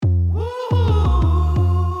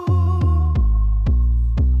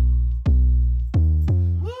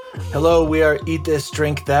Hello, we are Eat This,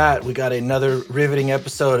 Drink That. We got another riveting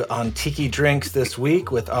episode on tiki drinks this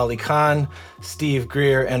week with Ali Khan, Steve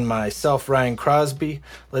Greer, and myself, Ryan Crosby.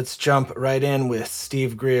 Let's jump right in with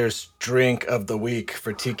Steve Greer's drink of the week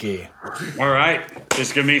for tiki. All right, this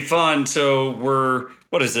is going to be fun. So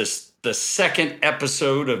what is this? The second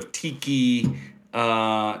episode of Tiki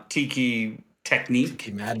Technique.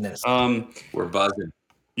 Tiki Madness. We're buzzing.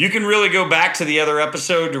 You can really go back to the other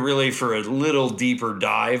episode for a little deeper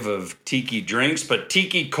dive of tiki drinks. But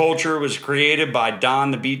tiki culture was created by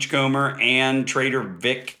Don the Beachcomber and Trader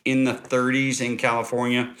Vic in the 30s in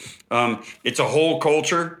California. It's a whole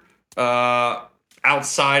culture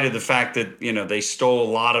outside of the fact that, they stole a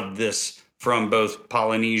lot of this from both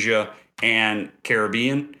Polynesia and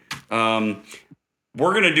Caribbean. We're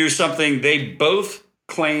going to do something they both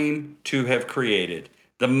claim to have created,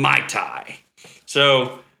 the Mai Tai.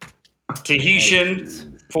 So,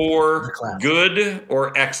 Tahitian for good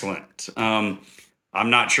or excellent. I'm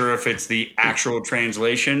not sure if it's the actual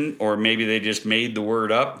translation or maybe they just made the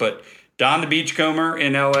word up, but Don the Beachcomber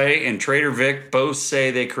in LA and Trader Vic both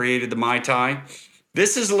say they created the Mai Tai.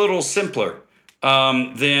 This is a little simpler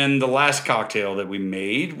than the last cocktail that we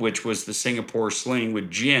made, which was the Singapore Sling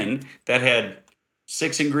with gin that had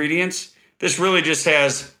 6 ingredients. This really just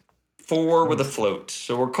has 4 with a float.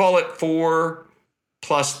 So we'll call it 4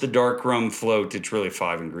 plus the dark rum float. It's really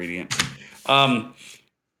 5 ingredients.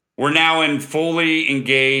 We're now fully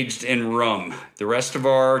engaged in rum. The rest of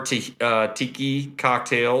our tiki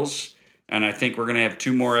cocktails, and I think we're going to have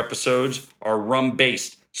 2 more episodes, are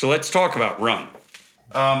rum-based. So let's talk about rum.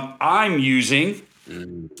 I'm using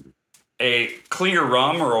a clear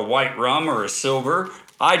rum or a white rum or a silver.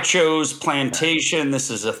 I chose Plantation. This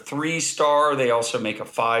is a 3-star. They also make a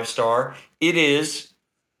 5-star. It is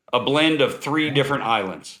a blend of 3 different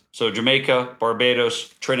islands. So Jamaica, Barbados,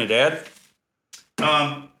 Trinidad.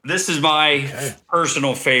 This is my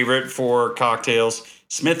personal favorite for cocktails.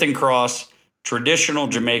 Smith & Cross, traditional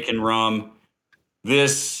Jamaican rum.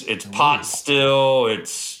 It's pot still.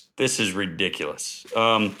 This is ridiculous.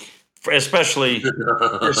 Especially,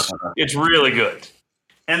 it's really good.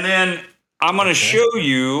 And then I'm going to show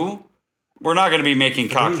you, we're not going to be making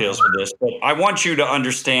cocktails for this, but I want you to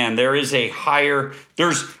understand there's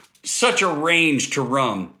such a range to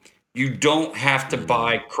rum. You don't have to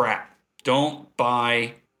buy crap. Don't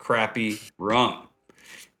buy crappy rum.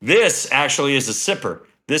 This actually is a sipper.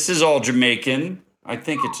 This is all Jamaican. This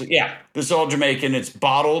is all Jamaican. It's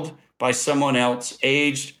bottled by someone else,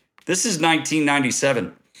 aged. This is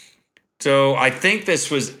 1997. So I think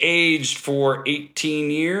this was aged for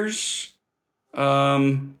 18 years.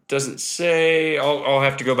 Doesn't say. I'll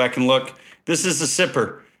have to go back and look. This is a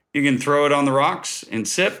sipper. You can throw it on the rocks and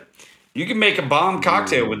sip. You can make a bomb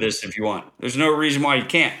cocktail with this if you want. There's no reason why you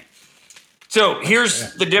can't. So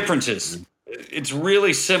here's the differences. It's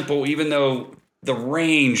really simple, even though the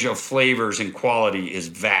range of flavors and quality is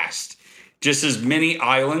vast. Just as many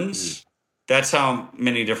islands, that's how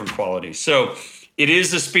many different qualities. So it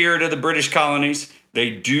is the spirit of the British colonies. They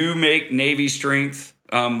do make Navy strength.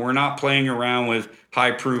 We're not playing around with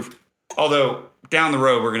high proof, although down the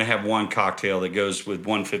road we're going to have one cocktail that goes with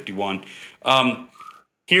 151.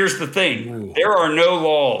 Here's the thing. There are no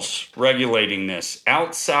laws regulating this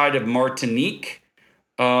outside of Martinique,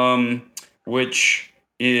 which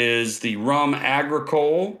is the rum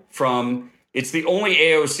agricole it's the only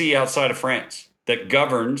AOC outside of France that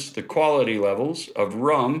governs the quality levels of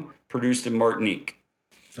rum produced in Martinique.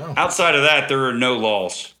 Oh. Outside of that, there are no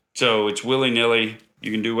laws. So it's willy-nilly.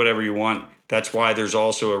 You can do whatever you want. That's why there's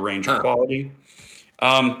also a range of quality.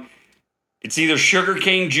 It's either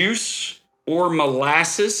sugarcane juice or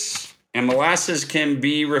molasses. And molasses can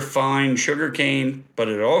be refined sugarcane, but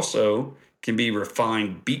it also can be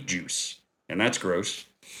refined beet juice. And that's gross.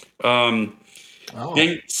 Then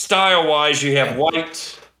style-wise, you have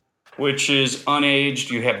white, which is unaged.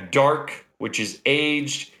 You have dark, which is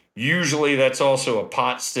aged. Usually that's also a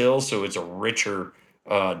pot still, so it's a richer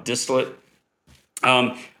distillate.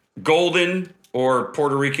 Golden or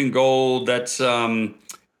Puerto Rican gold, that's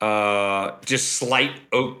just slight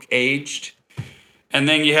oak aged. And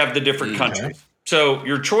then you have the different countries. So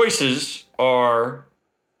your choices are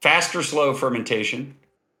fast or slow fermentation.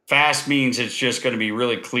 Fast means it's just going to be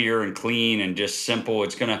really clear and clean and just simple.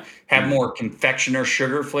 It's going to have more confectioner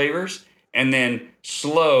sugar flavors. And then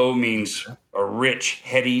slow means a rich,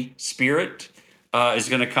 heady spirit is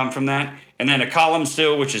going to come from that. And then a column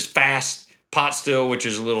still, which is fast, pot still, which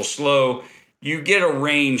is a little slow. You get a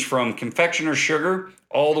range from confectioner sugar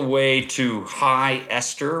all the way to high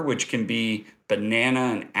ester, which can be banana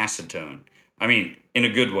and acetone. I mean, in a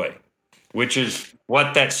good way. which is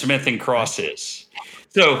what that Smith and Cross is.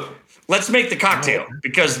 So let's make the cocktail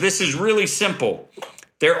because this is really simple.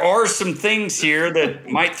 There are some things here that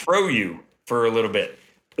might throw you for a little bit.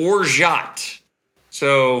 Orgeat.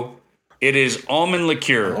 So it is almond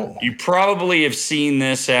liqueur. Oh. You probably have seen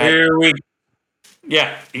this at.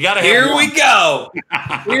 Yeah, you got to have Here one. we go.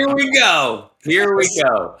 Here we go. Here we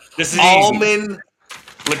go. This is Almond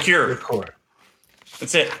liqueur.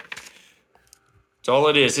 That's it. That's all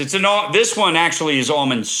it is. This one actually is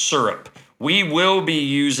almond syrup. We will be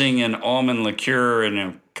using an almond liqueur in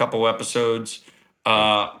a couple episodes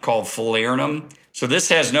called Falernum. So this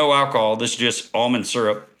has no alcohol. This is just almond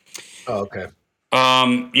syrup. Oh, okay.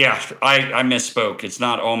 Yeah, I misspoke. It's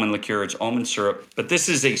not almond liqueur. It's almond syrup. But this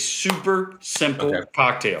is a super simple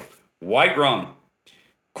cocktail. White rum,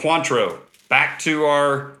 Cointreau. Back to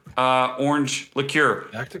our orange liqueur.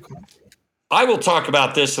 Back to Cointreau. I will talk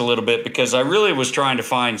about this a little bit because I really was trying to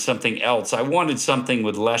find something else. I wanted something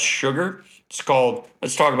with less sugar. It's called,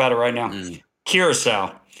 let's talk about it right now,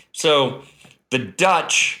 Curacao. So the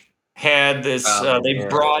Dutch had this, they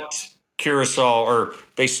brought Curacao, or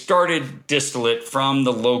they started distillate from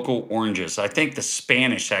the local oranges. I think the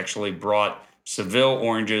Spanish actually brought Seville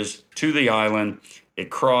oranges to the island. It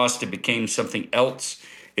crossed, it became something else.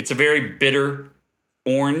 It's a very bitter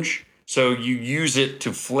orange. So you use it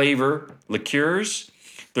to flavor liqueurs.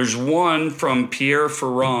 There's one from Pierre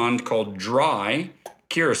Ferrand called Dry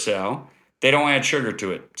Curacao. They don't add sugar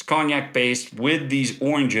to it. It's cognac based with these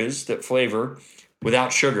oranges that flavor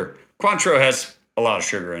without sugar. Cointreau has a lot of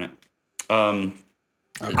sugar in it.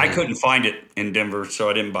 I couldn't find it in Denver, so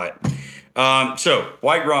I didn't buy it. So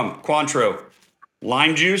white rum, Cointreau,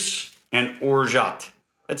 lime juice, and orgeat.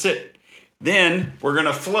 That's it. Then we're going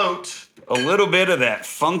to float a little bit of that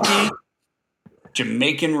funky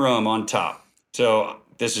Jamaican rum on top. So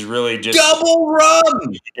this is really just double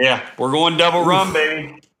rum. Yeah, we're going double rum,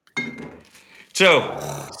 baby.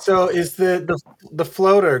 So is the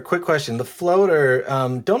floater? Quick question: the floater.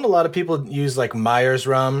 Don't a lot of people use like Myers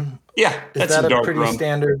rum? Yeah, that's a dark pretty rum.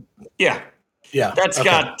 Standard. Yeah, That's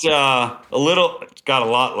got It's got a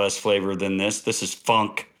lot less flavor than this. This is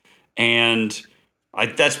funk, and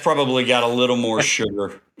that's probably got a little more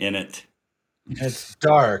sugar in it. It's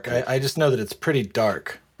dark. I just know that it's pretty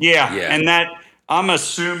dark. Yeah, and that I'm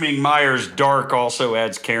assuming Myers Dark also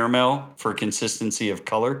adds caramel for consistency of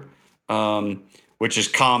color, which is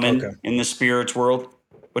common in the spirits world.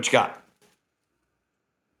 What you got?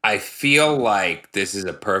 I feel like this is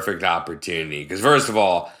a perfect opportunity because, first of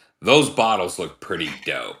all, those bottles look pretty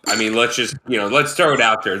dope. I mean, let's throw it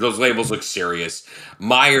out there. Those labels look serious.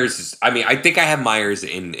 Myers, I think I have Myers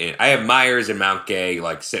I have Myers and Mount Gay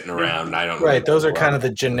like sitting around. I don't know. Right, those are kind of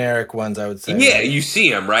the generic ones, I would say. Yeah, right? You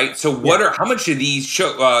see them, right? So how much of these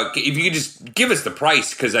show? If you could just give us the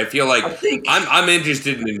price, because I feel like I'm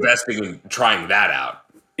interested in investing in trying that out.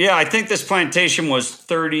 Yeah, I think this plantation was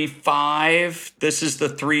 35. This is the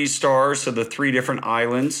 3 stars, so the 3 different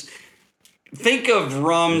islands. Think of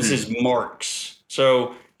rums as marks.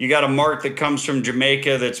 So you got a mark that comes from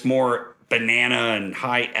Jamaica that's more banana and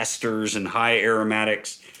high esters and high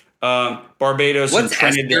aromatics. Barbados and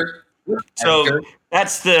Trinidad. So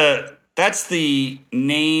that's the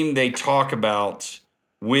name they talk about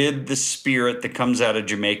with the spirit that comes out of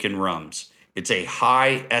Jamaican rums. It's a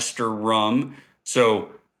high ester rum. So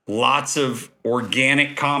lots of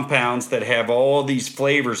organic compounds that have all these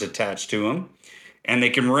flavors attached to them. And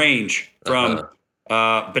they can range from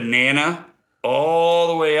banana all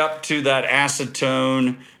the way up to that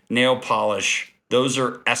acetone nail polish. Those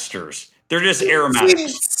are esters. They're just aromatics.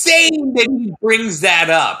 It's insane that he brings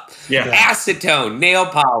that up. Yeah. Acetone, nail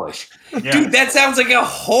polish. Yeah. Dude, that sounds like a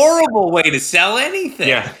horrible way to sell anything.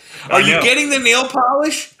 Yeah. Are you getting the nail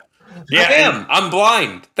polish? Yeah. I am. I'm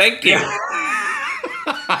blind. Thank you. Yeah.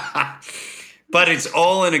 But it's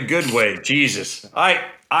all in a good way. Jesus. I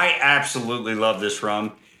absolutely love this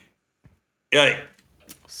rum. It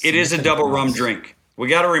is a double rum drink. We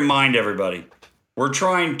got to remind everybody, we're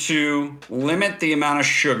trying to limit the amount of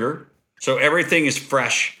sugar. So everything is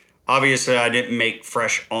fresh. Obviously, I didn't make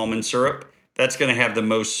fresh almond syrup. That's going to have the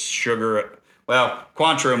most sugar. Well,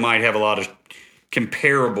 Cointreau might have a lot of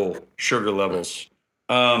comparable sugar levels.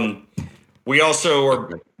 We also are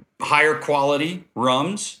higher quality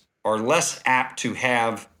rums are less apt to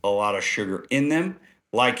have a lot of sugar in them,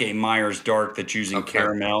 like a Myers Dark that's using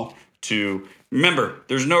caramel to... Remember,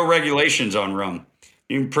 there's no regulations on rum.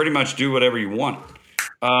 You can pretty much do whatever you want.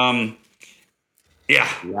 Yeah.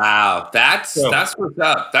 Wow. That's what's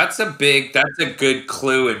up. That's a good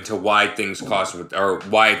clue into why things cost or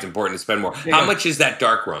why it's important to spend more. Yeah. How much is that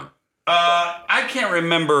dark rum? I can't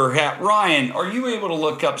remember. Ryan, are you able to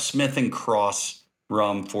look up Smith and Cross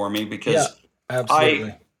rum for me? Yeah, Because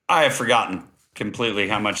absolutely. I have forgotten completely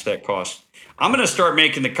how much that costs. I'm going to start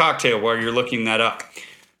making the cocktail while you're looking that up.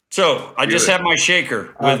 So I just Good. have my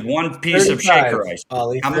shaker with one piece of 35, shaker ice.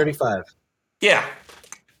 Ollie, I'm- 35. Yeah,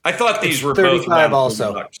 I thought these It's were both 35 around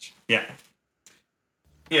also. $30. Yeah,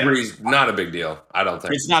 yeah. Not a big deal. I don't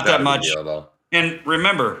think It's not that a big much. deal, though. And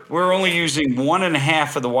remember, we're only using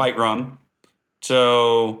 1.5 of the white rum.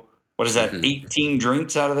 So what is that? 18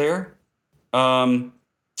 drinks out of there.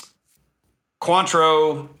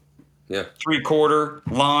 Cointreau, Yeah. 3/4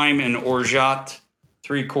 lime and orgeat,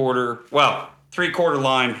 3/4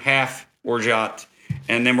 lime, half orgeat,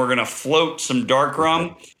 and then we're gonna float some dark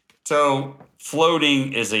rum. So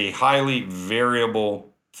floating is a highly variable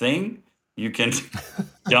thing. You can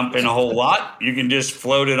dump in a whole lot. You can just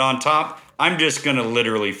float it on top. I'm just gonna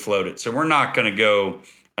literally float it. So we're not gonna go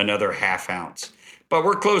another half ounce, but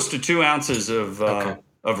we're close to 2 ounces of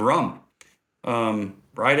rum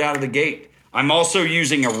right out of the gate. I'm also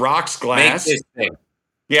using a rocks Make glass. this thing.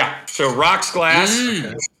 Yeah, so rocks glass,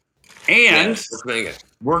 Mm. and Let's make it.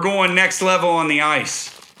 we're going next level on the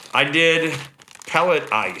ice. I did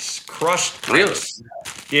pellet ice, crushed Really? ice.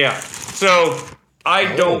 Yeah. So I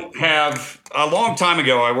don't have. A long time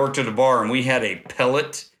ago, I worked at a bar and we had a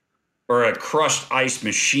pellet or a crushed ice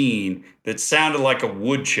machine that sounded like a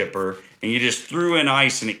wood chipper, and you just threw in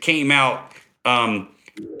ice and it came out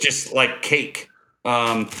just like cake.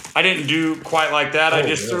 I didn't do quite like that. I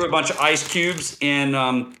just threw a bunch of ice cubes in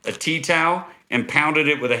a tea towel and pounded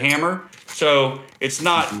it with a hammer. So it's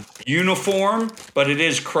not uniform, but it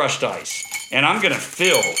is crushed ice. And I'm going to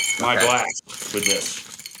fill my glass with this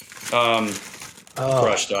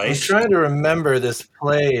crushed I'm ice. trying to remember this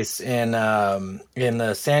place in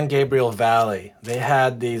the San Gabriel Valley. They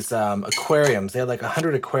had these aquariums. They had like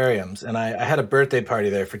 100 aquariums, and I had a birthday party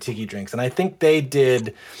there for Tiki Drinks, and I think they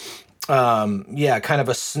did kind of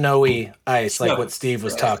a snowy ice, like what Steve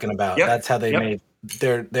was talking about. Yep. That's how they Yep. made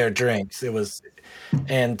their drinks. It was,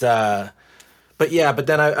 and but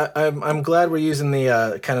then I'm glad we're using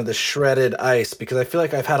the kind of the shredded ice, because I feel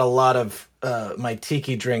like I've had a lot of my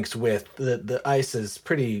tiki drinks with the ice is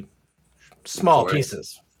pretty small Right.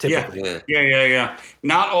 pieces typically. Yeah.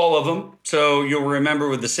 Not all of them. So you'll remember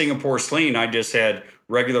with the Singapore Sleen, I just had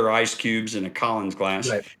regular ice cubes in a Collins glass.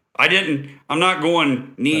 Right. I'm not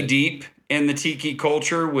going knee Right. deep in the tiki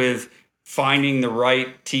culture with finding the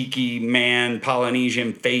right tiki man,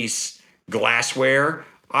 Polynesian face glassware.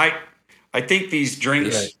 I think these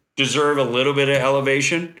drinks Right. deserve a little bit of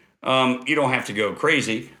elevation. You don't have to go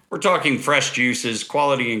crazy. We're talking fresh juices,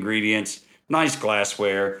 quality ingredients, nice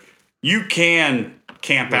glassware. You can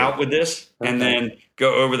camp out with this and then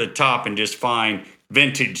go over the top and just find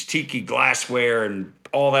vintage tiki glassware and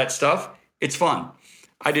all that stuff. It's fun.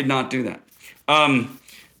 I did not do that.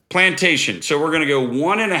 Plantation. So we're going to go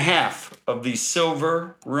 1.5 of the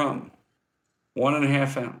silver rum,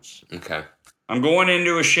 1.5 ounce. Okay. I'm going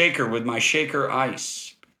into a shaker with my shaker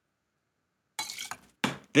ice.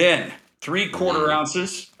 Then 3/4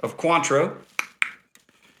 ounces of Cointreau.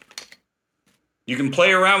 You can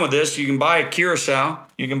play around with this. You can buy a Curacao.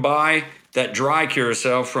 You can buy that dry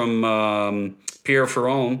Curacao from Pierre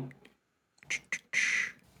Ferrand.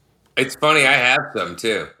 It's funny. I have some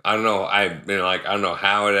too. I don't know. I don't know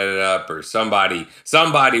how it ended up, or somebody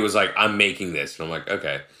was like, "I'm making this," and I'm like,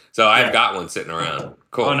 "Okay." So I've got one sitting around.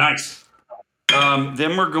 Cool. Oh, nice.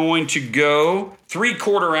 Then we're going to go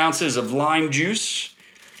 3/4 ounces of lime juice.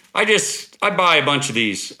 I buy a bunch of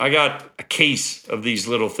these. I got a case of these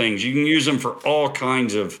little things. You can use them for all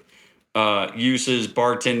kinds of uses,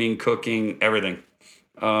 bartending, cooking, everything.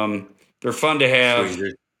 They're fun to have.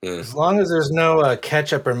 Yeah. As long as there's no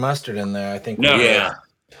ketchup or mustard in there, I think. No. Yeah.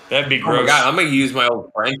 That'd be Oh my gross. god, I'm gonna use my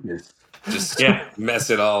old Frankers. Just Yeah. mess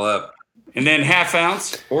it all up. And then 1/2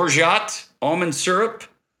 ounce orgeat almond syrup.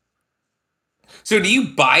 So do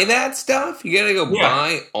you buy that stuff? You gotta go Yeah.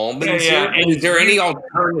 buy almond Yeah, syrup? and Is there any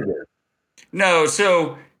alternative? No,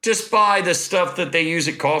 so just buy the stuff that they use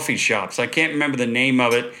at coffee shops. I can't remember the name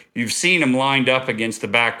of it. You've seen them lined up against the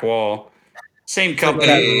back wall. Same It's like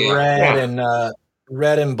company. that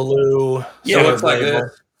red and blue. Yeah, sort it of looks like label.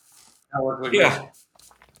 this. That looks like Yeah.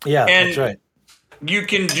 Yeah, And- that's right. You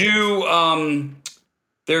can do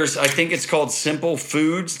I think it's called Simple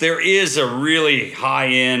Foods. There is a really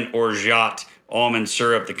high-end orgeat almond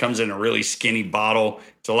syrup that comes in a really skinny bottle.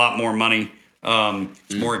 It's a lot more money.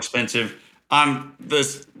 It's more expensive.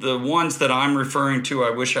 The ones that I'm referring to,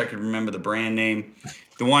 I wish I could remember the brand name.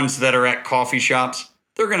 The ones that are at coffee shops,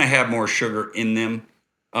 they're going to have more sugar in them.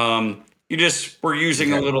 We're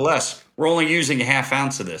using a little less. We're only using 1/2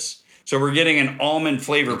 ounce of this. So we're getting an almond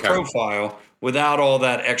flavor profile without all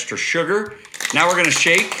that extra sugar. Now we're going to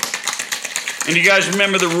shake. And you guys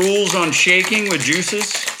remember the rules on shaking with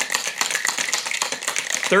juices?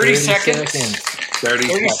 30 seconds.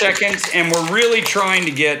 30 seconds. And we're really trying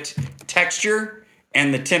to get texture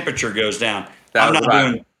and the temperature goes down. I'm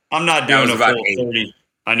not doing a full 30.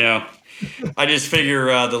 I know. I just figure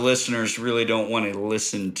the listeners really don't want to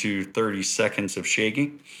listen to 30 seconds of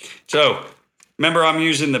shaking. So remember, I'm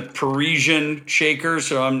using the Parisian shaker.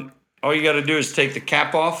 So all you got to do is take the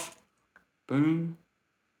cap off. Boom.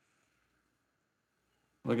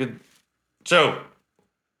 So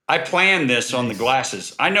I planned this on the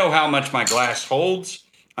glasses. I know how much my glass holds.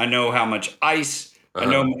 I know how much ice. I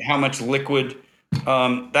know how much liquid.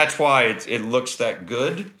 That's why it looks that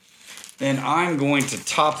good. Then I'm going to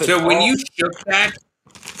top it. So when you shook that,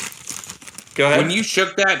 go ahead. When you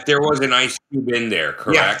shook that, there was an ice cube in there,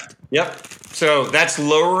 correct? Yeah. Yep. So that's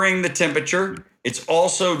lowering the temperature. It's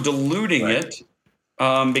also diluting it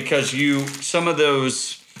because some of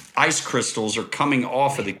those ice crystals are coming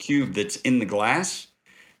off of the cube that's in the glass.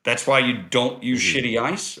 That's why you don't use shitty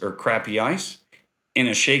ice or crappy ice in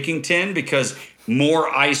a shaking tin, because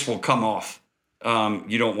more ice will come off.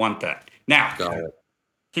 You don't want that. Now,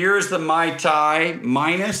 here's the Mai Tai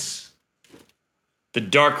minus the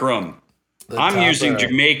dark rum. I'm using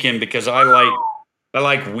Jamaican because I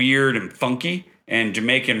like weird and funky, and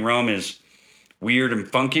Jamaican rum is weird and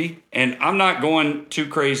funky. And I'm not going too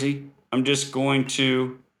crazy. I'm just going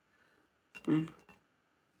to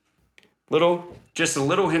just a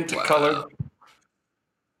little hint of color.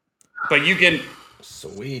 But you can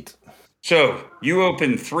sweet. So you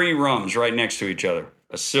open 3 rums right next to each other: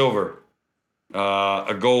 a silver,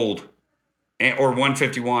 a gold, or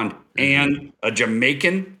 151, and a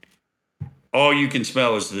Jamaican. All you can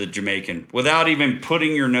smell is the Jamaican without even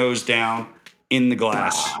putting your nose down in the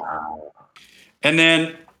glass. And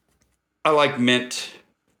then I like mint.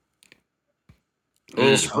 A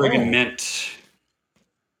little sprig of mint.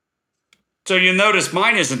 So you notice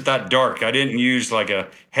mine isn't that dark. I didn't use like a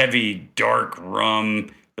heavy dark rum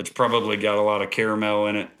that's probably got a lot of caramel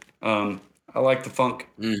in it. I like the funk.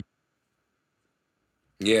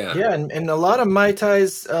 Yeah, and a lot of Mai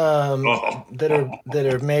Tais that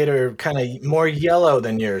are made are kind of more yellow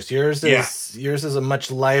than yours. Yours is a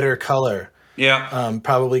much lighter color. Yeah,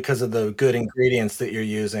 probably because of the good ingredients that you're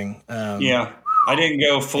using. I didn't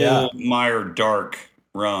go full Meyer dark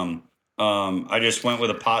rum. I just went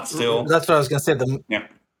with a pot still. That's what I was gonna say.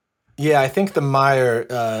 I think the Meyer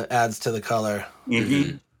adds to the color.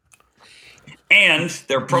 Mm-hmm. And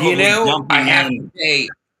they're probably I have to say.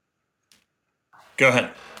 Go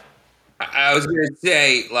ahead. I was going to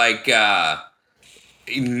say, like,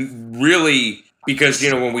 really, because,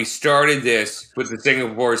 when we started this with the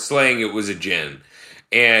Singapore Sling, it was a gin.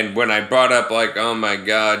 And when I brought up, like, oh my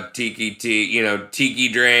God, tiki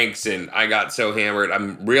drinks, and I got so hammered,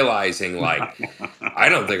 I'm realizing, like, I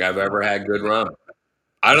don't think I've ever had good rum.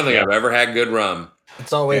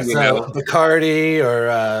 It's always Bacardi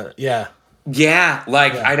or, Yeah,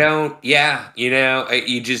 like, I don't,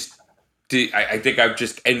 you just... I think I've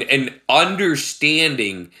just and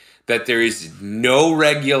understanding that there is no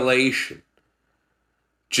regulation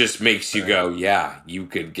just makes you go, you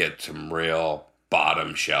could get some real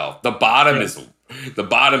bottom shelf. The bottom is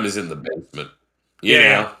in the basement. You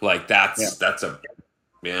know, like that's a.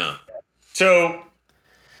 So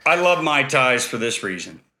I love Mai Tais for this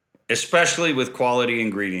reason, especially with quality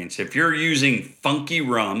ingredients. If you're using funky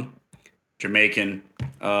rum, Jamaican,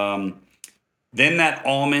 then that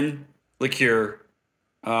almond liqueur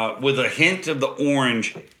with a hint of the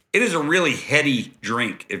orange, it is a really heady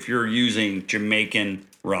drink if you're using Jamaican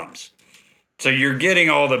rums. So you're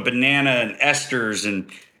getting all the banana and esters and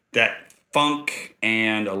that funk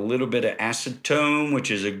and a little bit of acetone,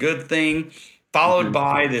 which is a good thing, followed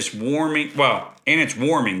by this warming. Well, and it's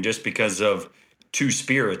warming just because of 2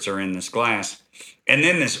 spirits are in this glass. And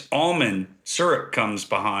then this almond syrup comes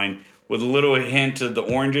behind with a little hint of the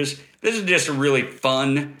oranges. This is just a really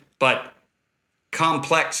fun but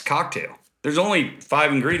complex cocktail. There's only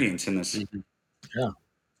 5 ingredients in this. Yeah.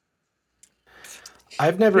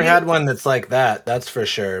 I've never had one that's like that. That's for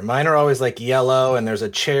sure. Mine are always like yellow, and there's a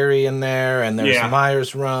cherry in there, and there's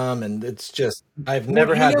Myers rum, and it's just I've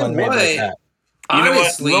never had one made like that.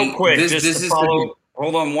 Honestly, real quick,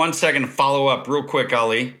 hold on 1 second to follow up real quick,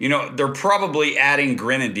 Ali. They're probably adding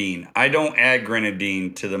grenadine. I don't add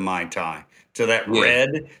grenadine to the Mai Tai, to that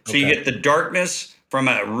red. So you get the darkness from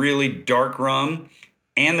a really dark rum,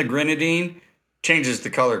 and the grenadine changes the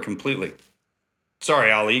color completely. Sorry,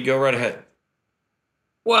 Ali, go right ahead.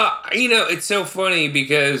 Well, it's so funny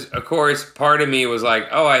because, of course, part of me was like,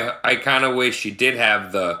 oh, I kind of wish you did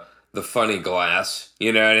have the funny glass.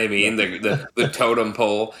 You know what I mean? The totem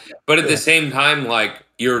pole. But at the same time, like,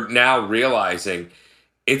 you're now realizing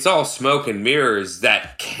it's all smoke and mirrors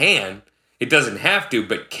that it doesn't have to,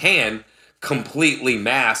 but can completely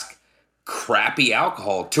mask crappy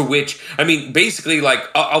alcohol. To which, I mean, basically, like,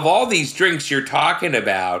 of all these drinks you're talking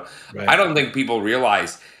about, Right. I don't think people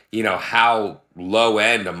realize, how low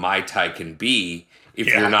end a Mai Tai can be if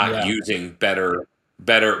you're not using better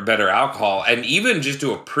alcohol. And even just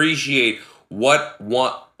to appreciate what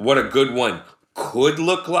a good one could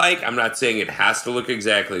look like. I'm not saying it has to look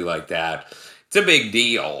exactly like that. It's a big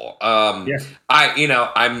deal. I'm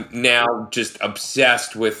now just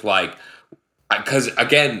obsessed with, like, because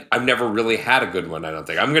again, I've never really had a good one. I don't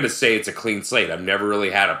think I'm going to say it's a clean slate. I've never really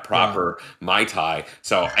had a proper Mai Tai,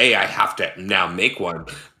 so I have to now make one.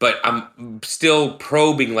 But I'm still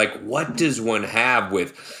probing, like, what does one have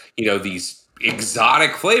with, these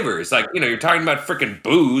exotic flavors? Like, you're talking about freaking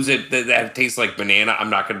booze that tastes like banana.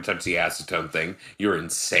 I'm not going to touch the acetone thing. You're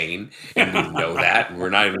insane, and you know that. And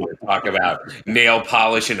we're not even going to talk about nail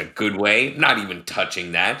polish in a good way. Not even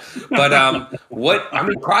touching that. But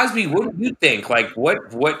Crosby, what do you think? Like,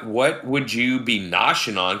 what would you be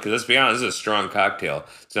noshing on? Because let's be honest, this is a strong cocktail.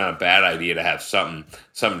 It's not a bad idea to have something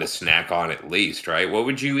to snack on at least, right? What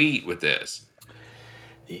would you eat with this?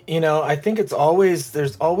 I think there's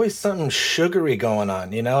always something sugary going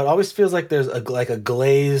on. It always feels like there's like a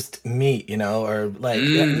glazed meat, or like,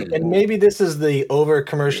 and maybe this is the over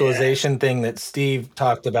commercialization thing that Steve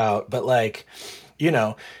talked about, but like,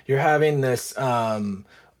 you're having this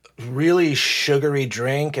really sugary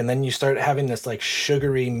drink, and then you start having this like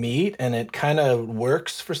sugary meat, and it kind of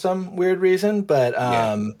works for some weird reason. But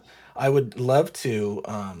I would love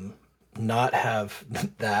to not have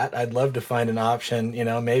that. I'd love to find an option.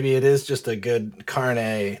 Maybe it is just a good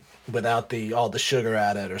carne without all the sugar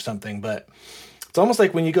at it or something. But it's almost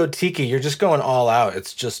like when you go tiki, you're just going all out.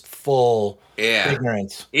 It's just full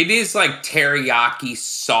ignorance. It is like teriyaki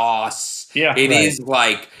sauce. Yeah, it is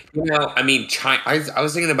like, I mean, I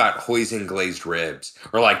was thinking about hoisin glazed ribs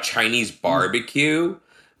or like Chinese barbecue.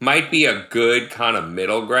 Might be a good kind of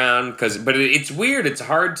middle ground but it's weird. It's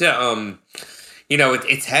hard to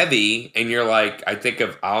it's heavy, and you're like, I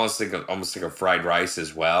almost think of fried rice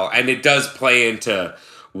as well, and it does play into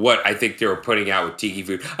what I think they were putting out with tiki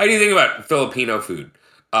food. How do you think about Filipino food?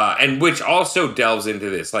 And which also delves into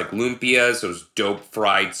this, like lumpias, those dope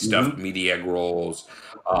fried stuffed meaty egg rolls,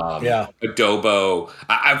 adobo.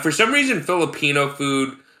 For some reason, Filipino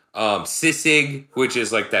food, sisig, which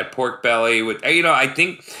is like that pork belly with, I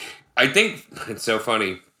think it's so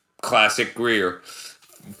funny. Classic Greer.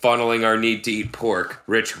 Funneling our need to eat pork,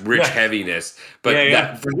 rich heaviness.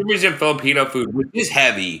 But for some reason, Filipino food, which is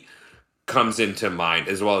heavy, comes into mind,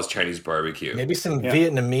 as well as Chinese barbecue. Maybe some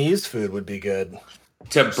Vietnamese food would be good.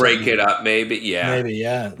 To break it up, maybe, Maybe,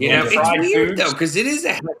 yeah. It's weird, though, because it is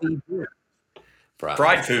a heavy food.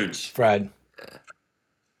 Fried foods. Fried.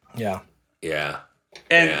 Yeah. Yeah.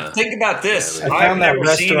 And think about this. I found that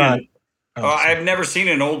restaurant. I've never seen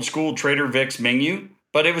an old school Trader Vic's menu.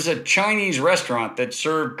 But it was a Chinese restaurant that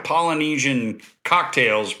served Polynesian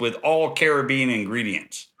cocktails with all Caribbean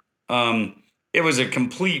ingredients. It was a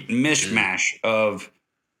complete mishmash of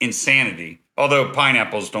insanity. Although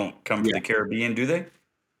pineapples don't come from the Caribbean, do they?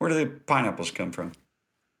 Where do the pineapples come from?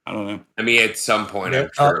 I don't know. I mean, at some point, I'm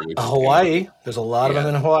sure. Hawaii. There's a lot of them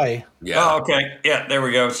in Hawaii. Yeah. Oh, okay. Yeah, there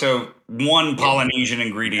we go. So one Polynesian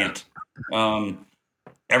ingredient.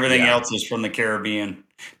 Everything else is from the Caribbean.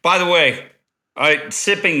 By the way,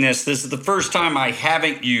 sipping this is the first time I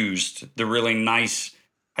haven't used the really nice,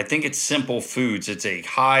 I think it's Simple Foods. It's a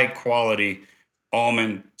high quality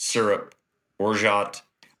almond syrup, orgeat.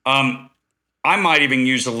 I might even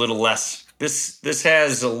use a little less. This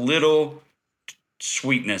has a little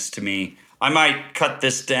sweetness to me. I might cut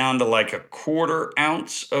this down to like a 1/4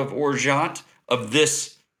 ounce of orgeat of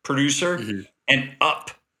this producer and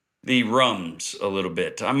up the rums a little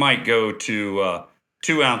bit. I might go to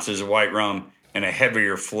 2 ounces of white rum and a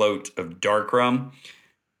heavier float of dark rum.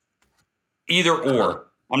 Either or.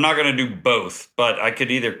 I'm not going to do both, but I could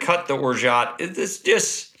either cut the orgeat.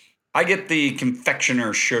 I get the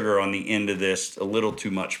confectioner sugar on the end of this a little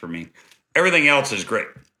too much for me. Everything else is great.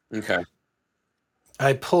 Okay.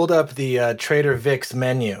 I pulled up the Trader Vic's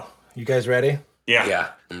menu. You guys ready? Yeah.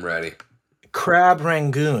 Yeah, I'm ready. Crab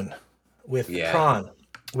Rangoon with prawn.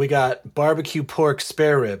 We got barbecue pork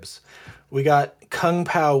spare ribs. We got Kung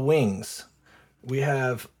Pao wings. We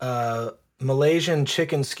have Malaysian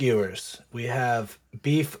chicken skewers. We have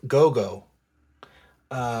beef go-go.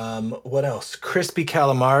 What else? Crispy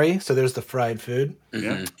calamari. So there's the fried food.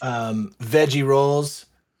 Yeah. Veggie rolls,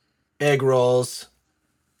 egg rolls,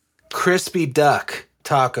 crispy duck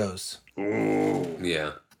tacos, Ooh.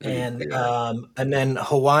 Yeah. and then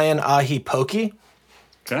Hawaiian ahi poke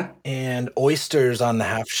Okay. and oysters on the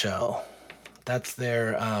half shell. That's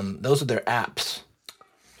their those are their apps.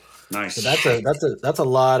 Nice. So that's a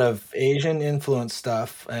lot of Asian influence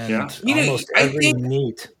stuff and Yeah. almost I every think-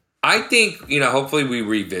 meat. I think, hopefully we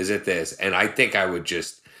revisit this, and I think I would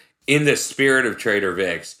just, in the spirit of Trader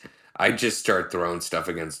Vic's, I'd just start throwing stuff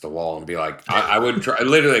against the wall and be like, I would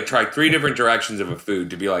literally try 3 different directions of a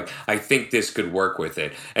food to be like, I think this could work with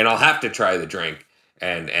it. And I'll have to try the drink.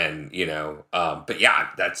 But yeah,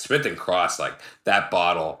 that Smith and Cross, like that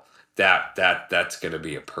bottle, that's going to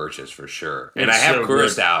be a purchase for sure. And It's I have so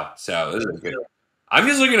Curacao, so this is good. I'm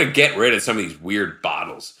just looking to get rid of some of these weird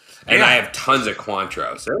bottles. And Yeah. I have tons of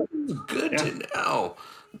Cointreau. So good to know.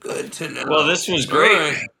 Good to know. Well, this was great. All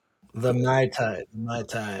right. The Mai Tai. Mai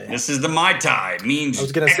Tai. This is the Mai Tai. Means I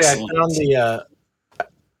was gonna say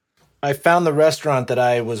I found the restaurant that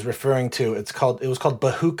I was referring to. It was called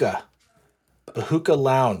Bahuka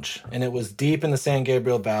Lounge, and it was deep in the San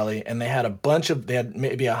Gabriel Valley. And they had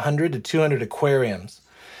maybe 100 to 200 aquariums,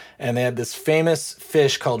 and they had this famous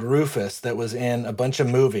fish called Rufus that was in a bunch of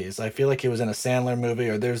movies. I feel like he was in a Sandler movie,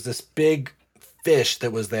 or there's this big fish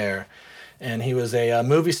that was there. And he was a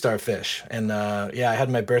movie star fish, and I had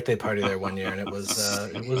my birthday party there one year, and it was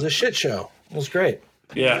a shit show. It was great.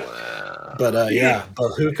 Yeah. But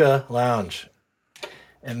Bahuka Lounge,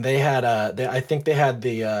 and they had I think they had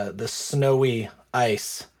the snowy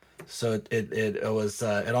ice, so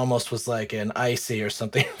it almost was like an icy or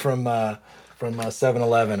something from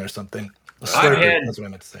 7-Eleven or something. That's what I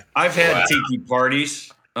meant to say. I've had tiki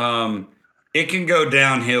parties. It can go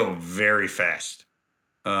downhill very fast.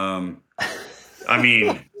 I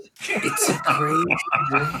mean, It's a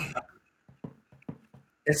crazy.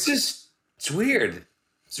 It's weird.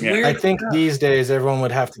 It's Yeah. weird. I think these days everyone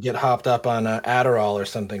would have to get hopped up on Adderall or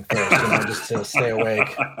something first, just to stay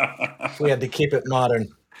awake. We had to keep it modern.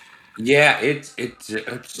 Yeah, it's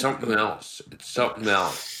something else. It's something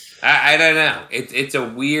else. I don't know. It's a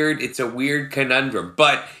weird conundrum.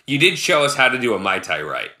 But you did show us how to do a Mai Tai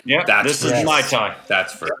right. Yeah, this is Yes. Mai Tai.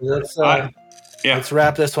 That's for Let's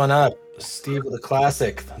wrap this one up. Steve, the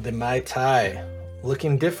classic, the Mai Tai,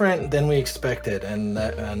 looking different than we expected, and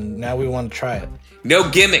now we want to try it. no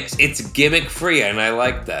gimmicks. It's gimmick free, and I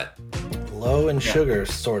like that. Low in sugar,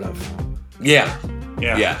 sort of. Yeah.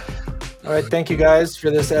 Yeah. Yeah. All right, thank you guys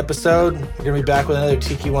for this episode. We're gonna be back with another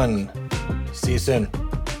Tiki one. See you soon.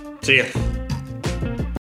 See ya.